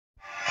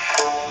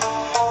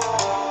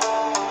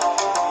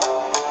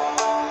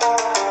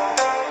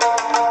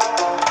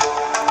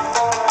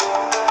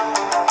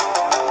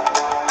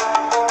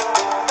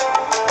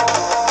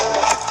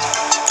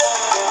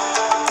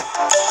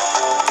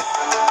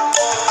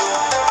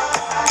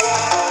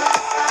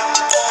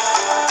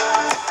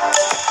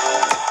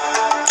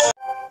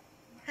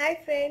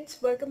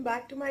welcome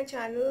back to my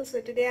channel.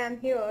 So today I'm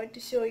here to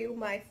show you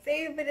my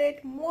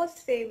most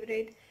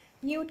favorite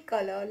nude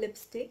color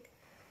lipstick.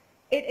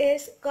 It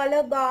is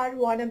COLORBAR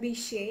Wannabe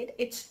shade.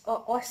 It's an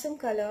awesome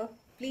color.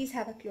 Please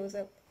have a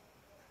close-up.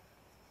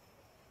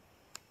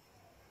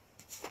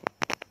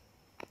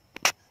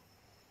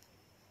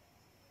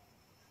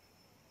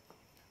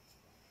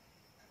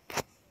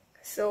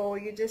 So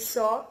you just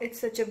saw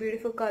it's such a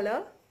beautiful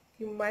color.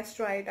 You must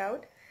try it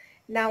out.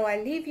 Now I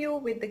leave you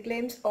with the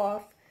glimpse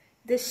of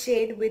this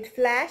shade with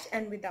flash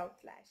and without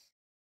flash.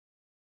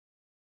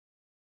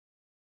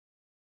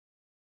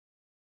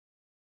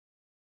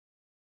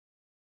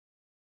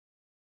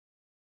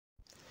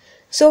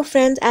 So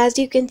friends, as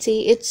you can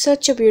see, it's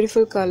such a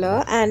beautiful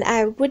color and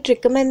I would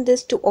recommend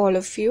this to all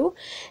of you.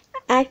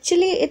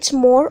 Actually, it's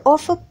more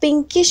of a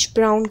pinkish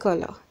brown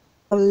color.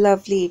 How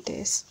lovely it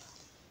is.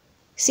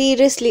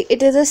 Seriously,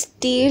 it is a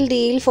steal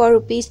deal for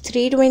rupees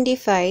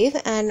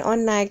 325, and on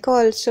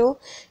Nykaa also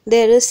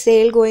there is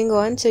sale going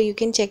on, so you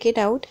can check it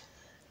out.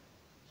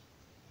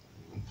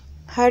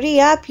 Hurry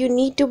up, you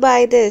need to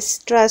buy this,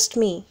 trust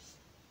me.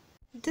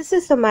 This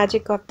is the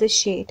magic of this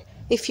shade.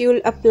 If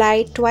you'll apply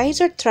it twice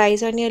or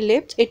thrice on your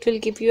lips, it will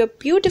give you a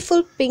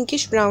beautiful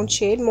pinkish brown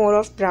shade, more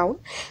of brown,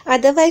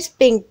 otherwise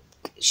pink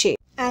shade.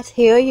 As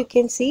here you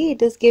can see,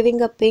 it is giving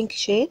a pink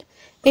shade.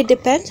 It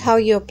depends how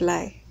you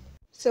apply.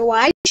 So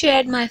I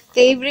shared my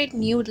favorite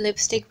nude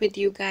lipstick with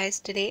you guys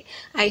today.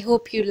 I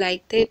hope you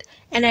liked it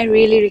and I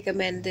really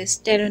recommend this.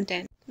 10 on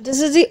 10. This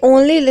is the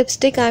only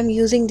lipstick I'm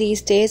using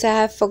these days. I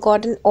have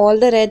forgotten all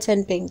the reds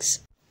and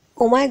pinks.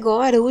 Oh my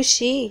god, who is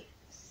she?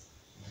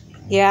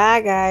 Yeah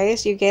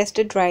guys, you guessed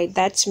it right.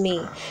 That's me.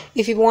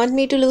 If you want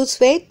me to lose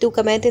weight, do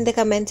comment in the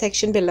comment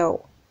section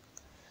below.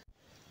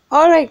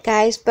 Alright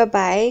guys, bye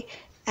bye.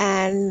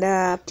 And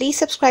please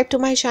subscribe to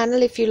my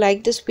channel if you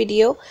like this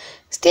video.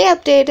 Stay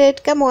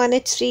updated. Come on,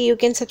 it's free. You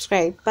can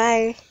subscribe.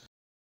 Bye.